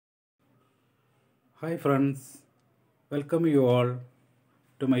Hi friends, welcome you all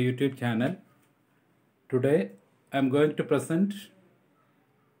to my YouTube channel. Today I am going to present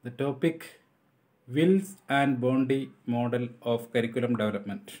the topic Wiles and Bondi model of curriculum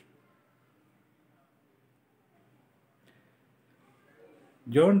development.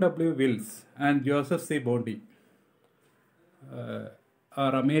 John W. Wiles and Joseph C. Bondi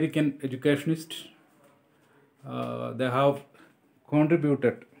are American educationists. They have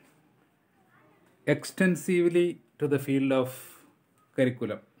contributed extensively to the field of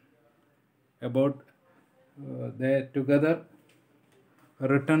curriculum. They together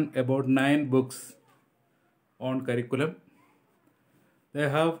written about 9 books on curriculum. They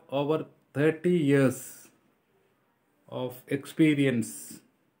have over 30 years of experience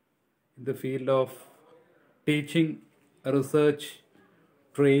in the field of teaching, research,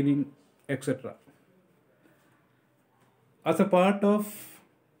 training, etc. As a part of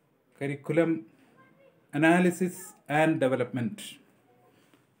curriculum analysis and development,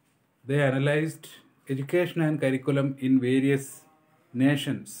 they analyzed education and curriculum in various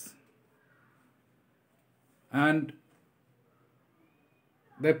nations, and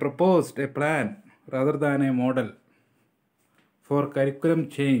they proposed a plan rather than a model for curriculum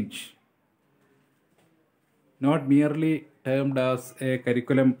change, not merely termed as a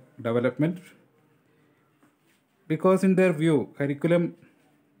curriculum development, because in their view curriculum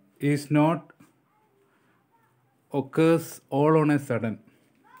is not occurs all on a sudden.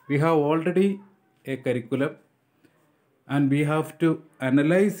 We have already a curriculum and we have to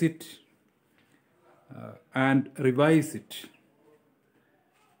analyze it and revise it.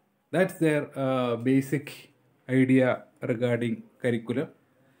 That's their basic idea regarding curriculum.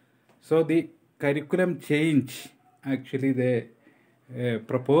 So the curriculum change actually they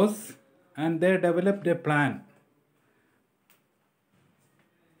propose, and they developed a plan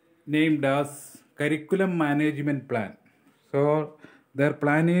named as curriculum management plan. So their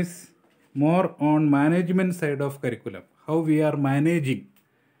plan is more on management side of curriculum, how we are managing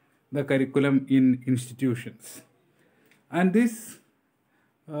the curriculum in institutions. And this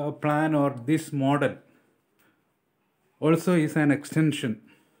plan or this model also is an extension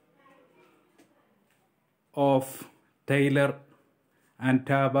of Taylor and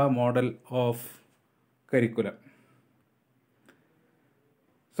Taba model of curriculum.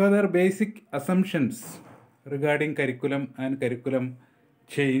 So their basic assumptions regarding curriculum and curriculum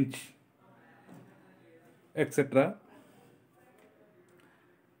change, etc.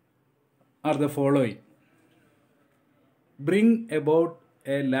 are the following. Bring about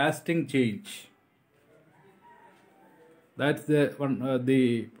a lasting change. That's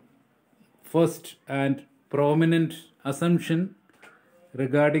the first and prominent assumption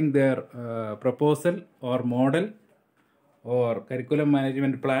regarding their proposal or model or curriculum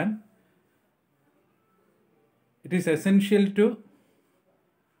management plan. It is essential to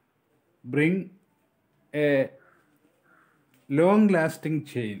bring a long-lasting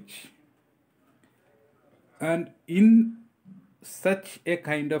change, and in such a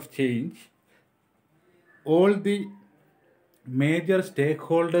kind of change, all the major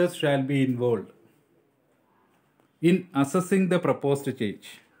stakeholders shall be involved in assessing the proposed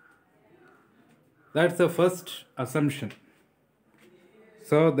change. That's the first assumption.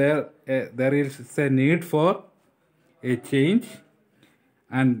 So there is a need for a change,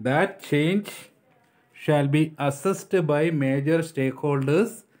 and that change shall be assessed by major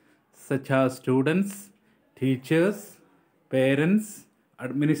stakeholders such as students, teachers, parents,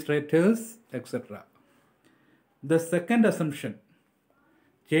 administrators, etc. The second assumption,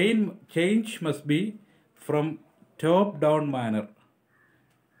 change must be from top-down manner.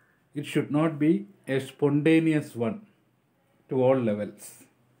 It should not be a spontaneous one to all levels.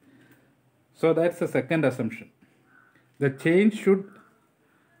 So that's the second assumption. The change should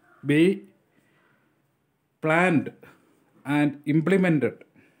be planned and implemented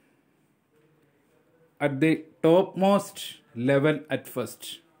at the topmost level at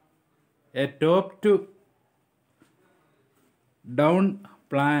first. A top to down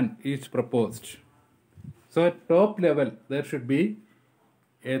plan is proposed. So at top level there should be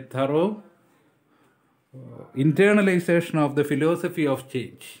a thorough internalization of the philosophy of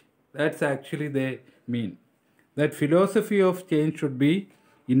change. That's actually they mean. That philosophy of change should be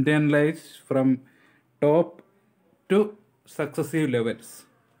internalized from top to successive levels.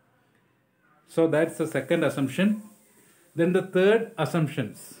 So that's the second assumption. Then the third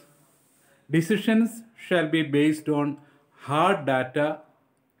assumptions. Decisions shall be based on hard data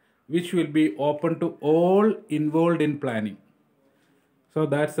which will be open to all involved in planning. So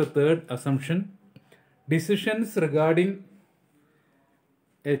that's the third assumption. Decisions regarding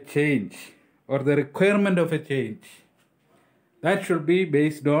a change or the requirement of a change, that should be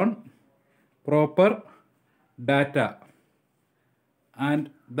based on proper data, and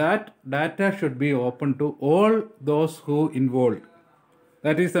that data should be open to all those who involved.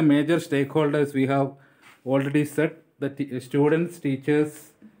 That is the major stakeholders we have already said, the students,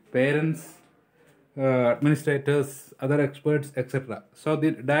 teachers, parents, administrators, other experts, etc. So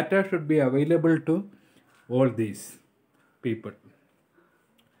the data should be available to all these people.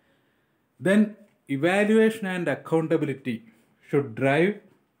 Then evaluation and accountability should drive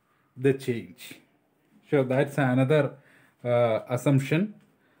the change. So that's another assumption,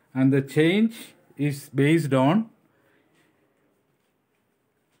 and the change is based on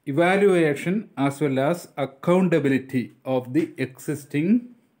evaluation as well as accountability of the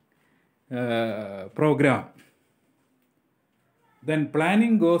existing program. Then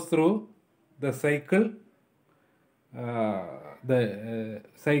planning goes through the cycle,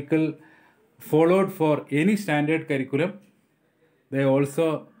 cycle followed for any standard curriculum. They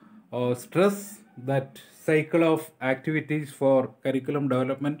also stress that cycle of activities for curriculum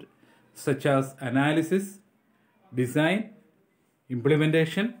development, such as analysis, design,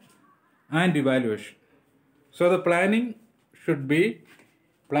 implementation, and evaluation. So the planning should be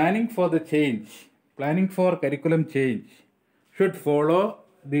planning for the change, planning for curriculum change should follow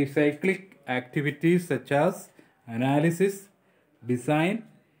the cyclic activities such as analysis, design,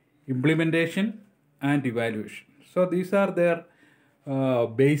 implementation, and evaluation. So these are their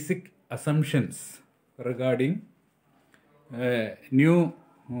basic assumptions regarding new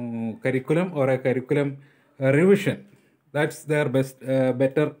curriculum or a curriculum revision. That's their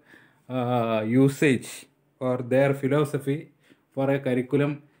better usage or their philosophy for a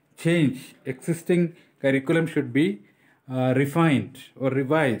curriculum change. Existing curriculum should be refined or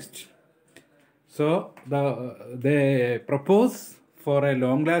revised. So they propose for a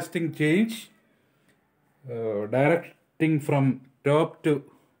long-lasting change, directing from top to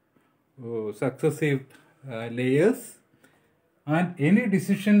successive layers, and any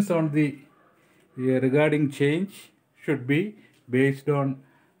decisions on the regarding change should be based on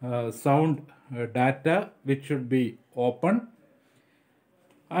sound data, which should be open,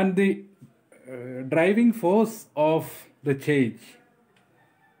 and the driving force of the change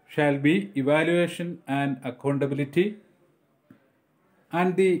shall be evaluation and accountability,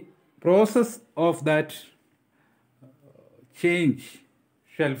 and the process of that change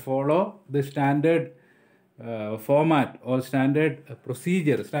shall follow the standard format or standard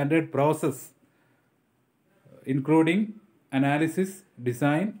procedure, standard process, including analysis,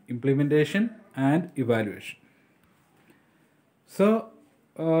 design, implementation, and evaluation. So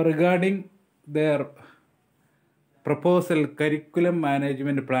regarding their proposal, curriculum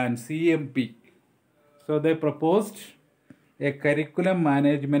management plan, CMP, so they proposed a curriculum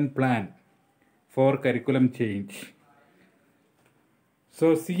management plan for curriculum change.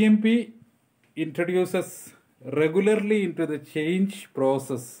 So CMP introduces regularly into the change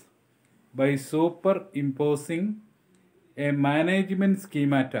process by superimposing a management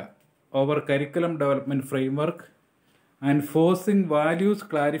schemata over curriculum development framework and forcing values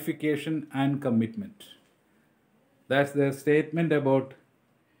clarification and commitment. That's their statement about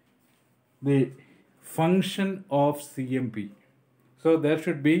the function of CMP. So there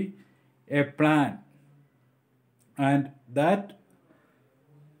should be a plan, and that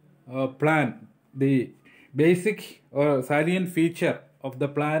plan, the basic or salient feature of the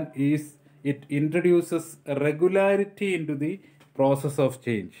plan is it introduces regularity into the process of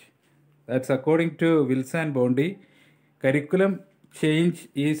change. That's according to Wiles and Bondi. Curriculum change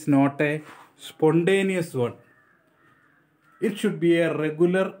is not a spontaneous one. It should be a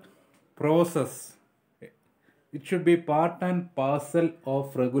regular process. It should be part and parcel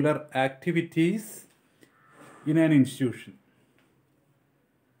of regular activities in an institution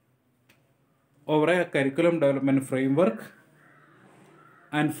over a curriculum development framework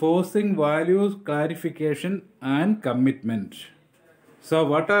and forcing values clarification and commitment. So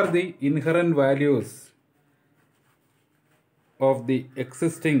what are the inherent values of the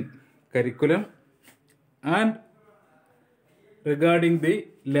existing curriculum and regarding the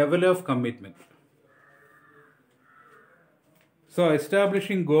level of commitment? So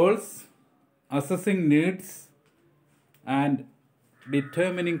establishing goals, assessing needs, and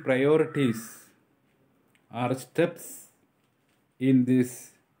determining priorities are steps in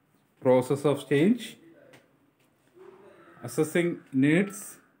this process of change. Assessing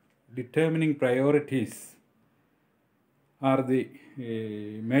needs, determining priorities are the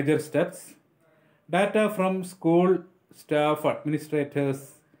major steps. Data from school staff,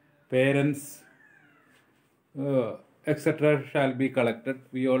 administrators, parents, etc. shall be collected.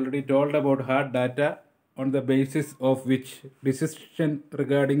 We already told about hard data on the basis of which decision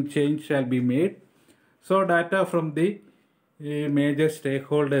regarding change shall be made. So data from the major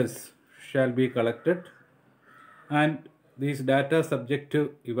stakeholders shall be collected, and these data subject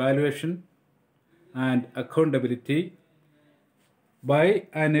to evaluation and accountability by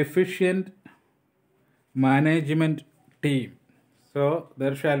an efficient management team. So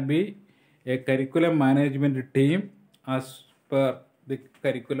there shall be a curriculum management team as per the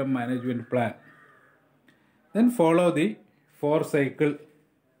curriculum management plan. Then follow the 4 cycle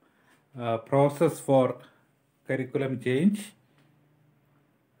process for curriculum change: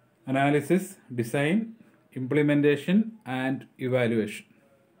 analysis, design, implementation, and evaluation.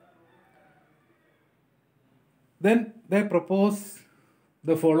 Then they propose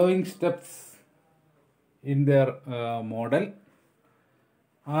the following steps in their model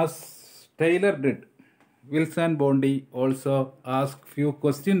as Taylor did. Wiles and Bondi also ask few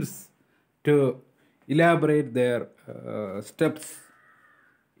questions to elaborate their steps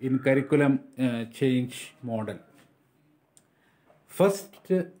in curriculum change model. First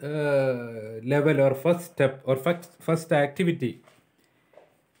level or first step or first activity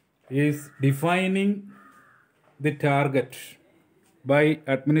is defining the target by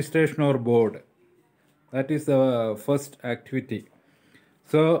administration or board. That is the first activity.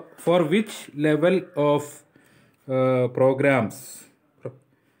 So for which level of programs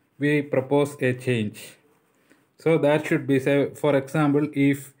we propose a change? So that should be, say, for example,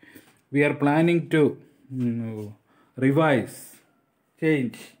 if we are planning to revise,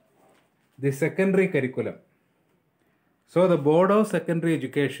 change the secondary curriculum. So the Board of Secondary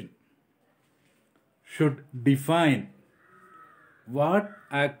Education should define what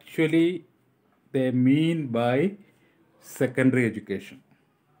actually they mean by secondary education.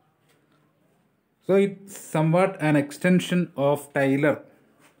 So it's somewhat an extension of Taylor's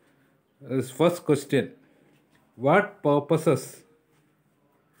first question: what purposes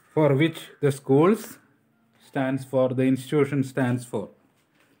for which the schools stands for, the institution stands for.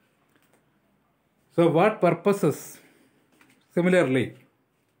 So what purposes? Similarly,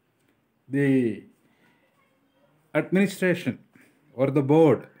 the administration or the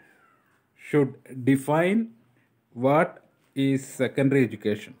board should define what is secondary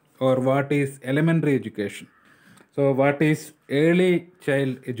education or what is elementary education. So what is early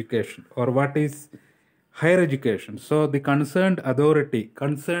child education or what is higher education. So the concerned authority,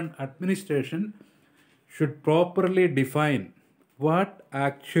 concerned administration should properly define what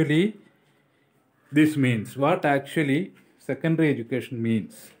actually this means, what actually secondary education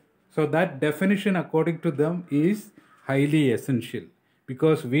means. So that definition according to them is highly essential,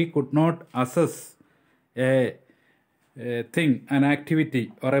 because we could not assess a thing, an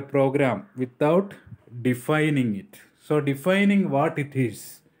activity or a program without defining it. So defining what it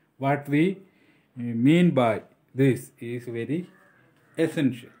is, what we mean by this is very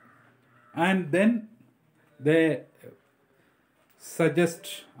essential. And then they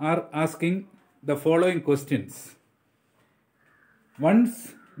suggest or asking the following questions.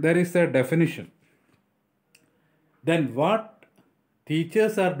 Once there is a definition, then what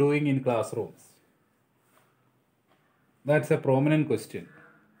teachers are doing in classrooms? That's a prominent question.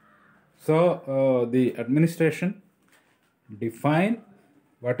 So the administration define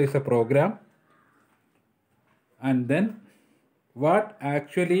what is a program, and then what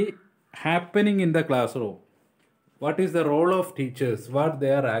actually happening in the classroom, what is the role of teachers, what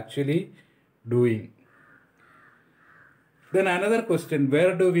they are actually doing. Then another question: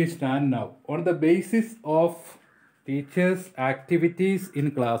 where do we stand now? On the basis of teachers' activities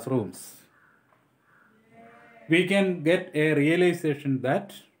in classrooms, we can get a realization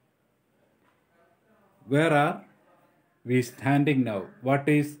that where are we standing now? What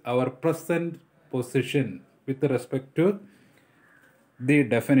is our present position with respect to the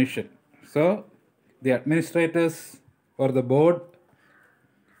definition? So the administrators or the board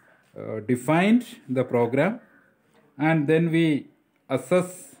defined the program, and then we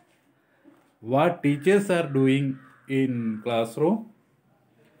assess what teachers are doing in classroom,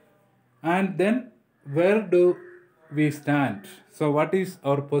 and then where do we stand? So what is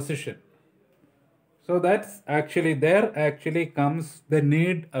our position? So that's actually, there actually comes the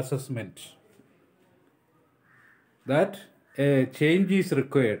need assessment, that a change is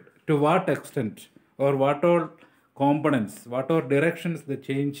required, to what extent or what all components, what all directions the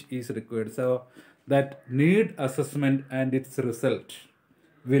change is required. So that need assessment and its result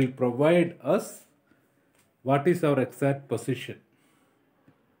will provide us what is our exact position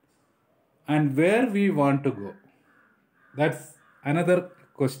and where we want to go. That's another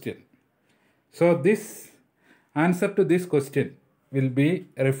question. So this Answer to this question will be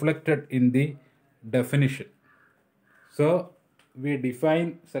reflected in the definition. So we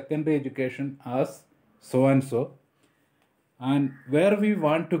define secondary education as so and so, and where we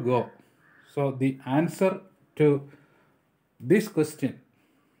want to go. So the answer to this question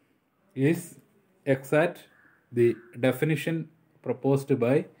is exact the definition proposed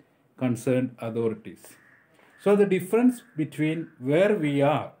by concerned authorities. So the difference between where we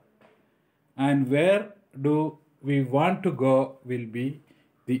are and where do we want to go will be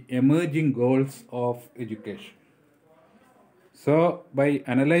the emerging goals of education. So by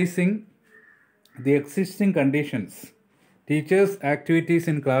analyzing the existing conditions, teachers' activities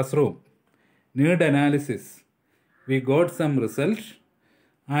in classroom, need analysis, we got some result,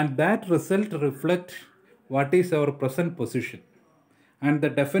 and that result reflects what is our present position. And the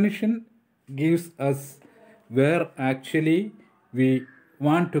definition gives us where actually we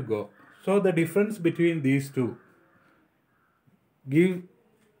want to go. So the difference between these two give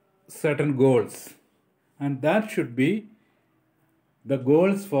certain goals, and that should be the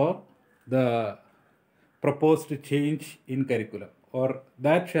goals for the proposed change in curriculum, or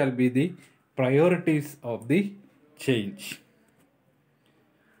that shall be the priorities of the change.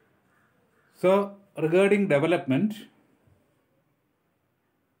 So regarding development,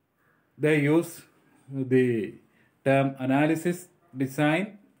 they use the term analysis,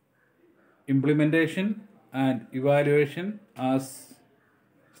 design, implementation and evaluation as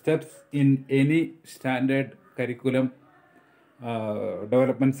steps in any standard curriculum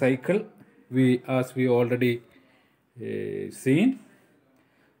development cycle, as we already seen.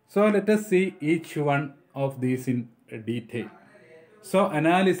 So let us see each one of these in detail. So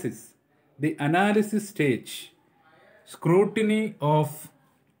analysis, the analysis stage, scrutiny of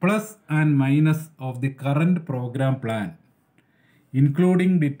plus and minus of the current program plan,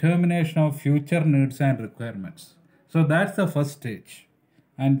 including determination of future needs and requirements. So that's the first stage,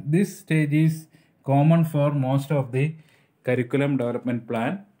 and this stage is common for most of the curriculum development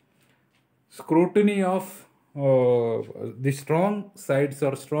plan. Scrutiny of the strong sides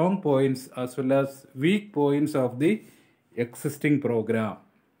or strong points as well as weak points of the existing program,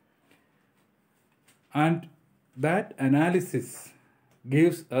 and that analysis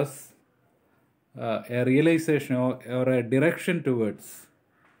gives us a realization or a direction towards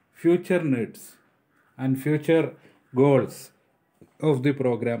future needs and future goals of the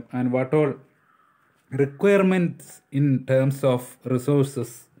program, and what all requirements in terms of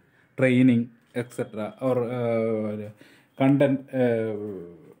resources, training, etc., or content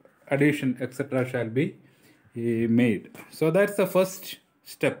addition, etc., shall be made. So that's the first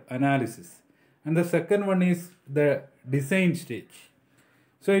step, analysis. And the second one is the design stage.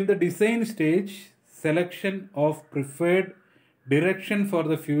 So in the design stage, selection of preferred direction for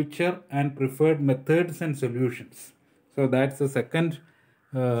the future and preferred methods and solutions. So that's the second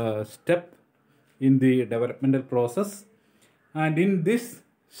step in the developmental process. And in this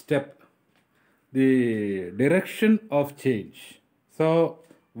step, the direction of change. So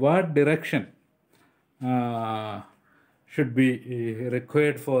what direction should be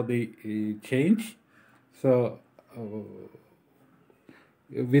required for the change? So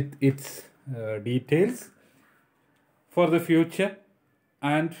with its details for the future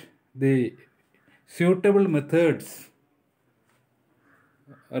and the suitable methods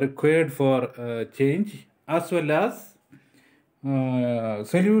required for change, as well as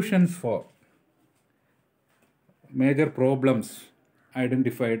solutions for major problems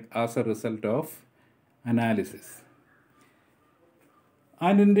identified as a result of analysis.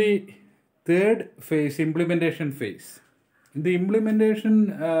 And in the third phase, implementation phase, in the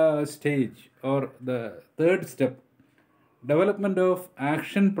implementation stage or the third step, development of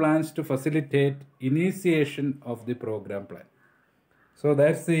action plans to facilitate initiation of the program plan. So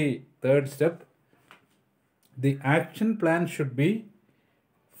that's the third step. The action plan should be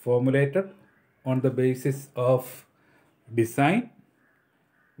formulated on the basis of design,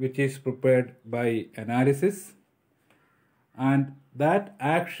 which is prepared by analysis, and that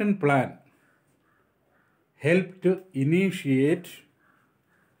action plan help to initiate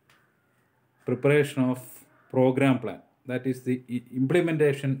preparation of program plan. That is the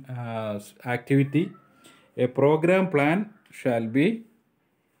implementation activity. A program plan shall be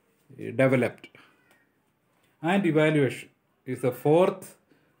developed. And evaluation is the fourth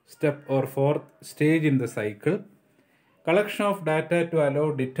step or fourth stage in the cycle. Collection of data to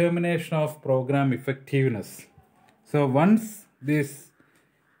allow determination of program effectiveness. So once this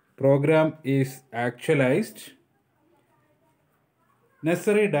program is actualized,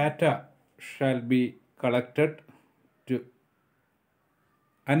 necessary data shall be collected to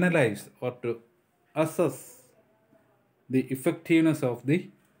analyze or to assess the effectiveness of the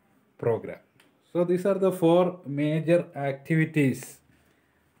program. So these are the four major activities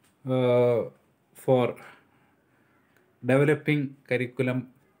for developing curriculum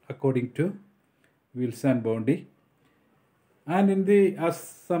according to Wiles and Bondi. And in the as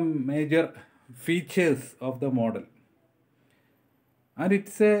some major features of the model. And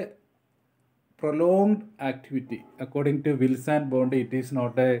it's a prolonged activity. According to Wiles and Bondi, it is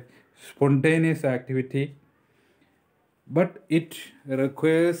not a spontaneous activity, but it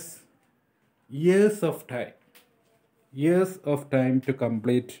requires years of time to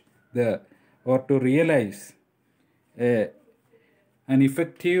complete or to realize an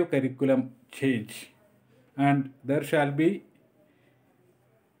effective curriculum change. And there shall be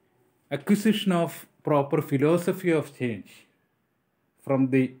acquisition of proper philosophy of change from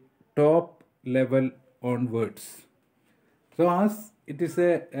the top level onwards. So as it is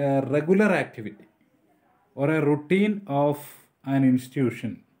a regular activity or a routine of an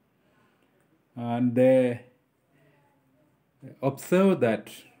institution, and they observe that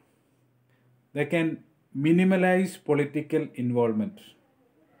they can minimize political involvement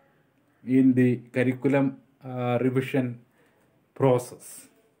in the curriculum revision process.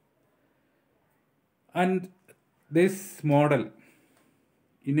 And this model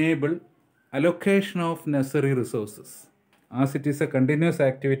enable allocation of necessary resources, as it is a continuous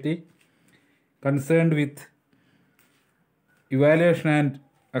activity concerned with evaluation and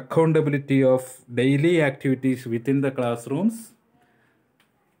accountability of daily activities within the classrooms.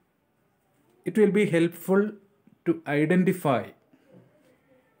 It will be helpful to identify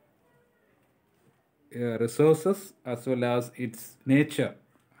resources as well as its nature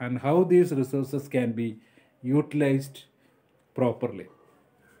and how these resources can be utilized properly.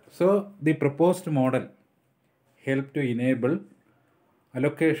 So the proposed model help to enable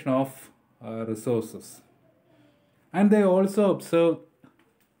allocation of resources. And they also observe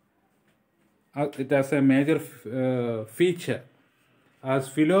it as a major feature as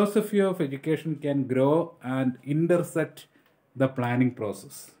philosophy of education can grow and intersect the planning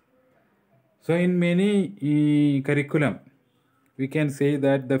process. So in many curriculum, we can say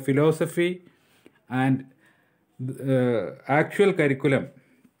that the philosophy and actual curriculum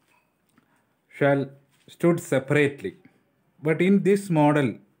shall stood separately. But in this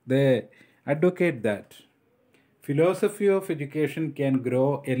model, they advocate that philosophy of education can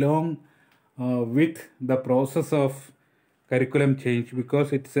grow along with the process of curriculum change,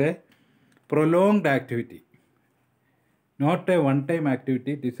 because it's a prolonged activity, not a one-time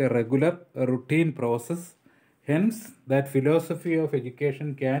activity. It is a regular routine process. Hence, that philosophy of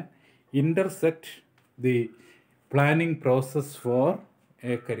education can intersect the planning process for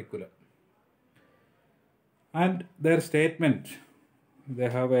a curriculum. And their statement, they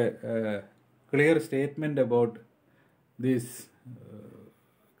have a clear statement about this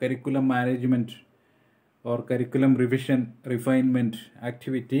curriculum management or curriculum revision refinement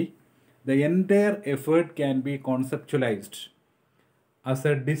activity. The entire effort can be conceptualized as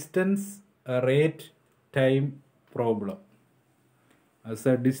a distance rate time problem. As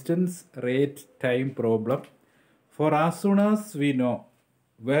a distance rate time problem. For as soon as we know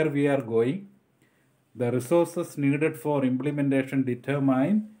where we are going, the resources needed for implementation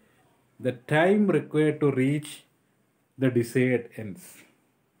determine the time required to reach the desired ends.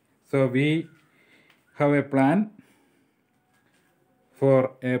 So we have a plan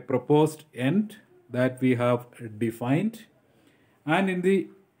for a proposed end that we have defined, and in the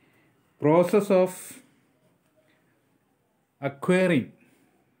process of acquiring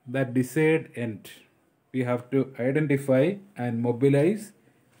that desired end, we have to identify and mobilize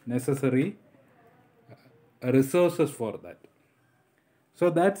necessary resources for that. So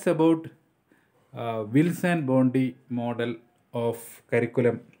that's about Wiles and Bondi model of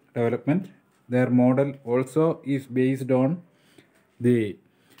curriculum development. Their model also is based on the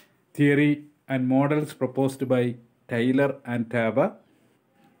theory and models proposed by Taylor and Taba.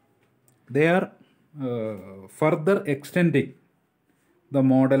 They are further extending the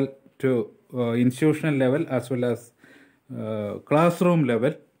model to institutional level as well as classroom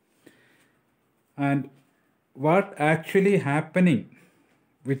level. And what actually happening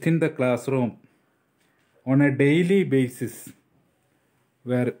within the classroom on a daily basis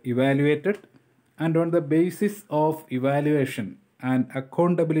were evaluated, and on the basis of evaluation and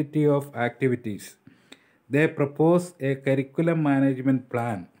accountability of activities, they propose a curriculum management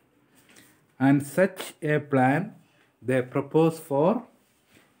plan, and such a plan they propose for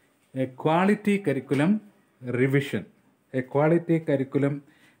a quality curriculum revision, a quality curriculum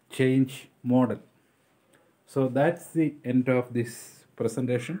change model. So that's the end of this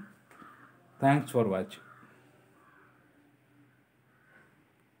presentation. Thanks for watching.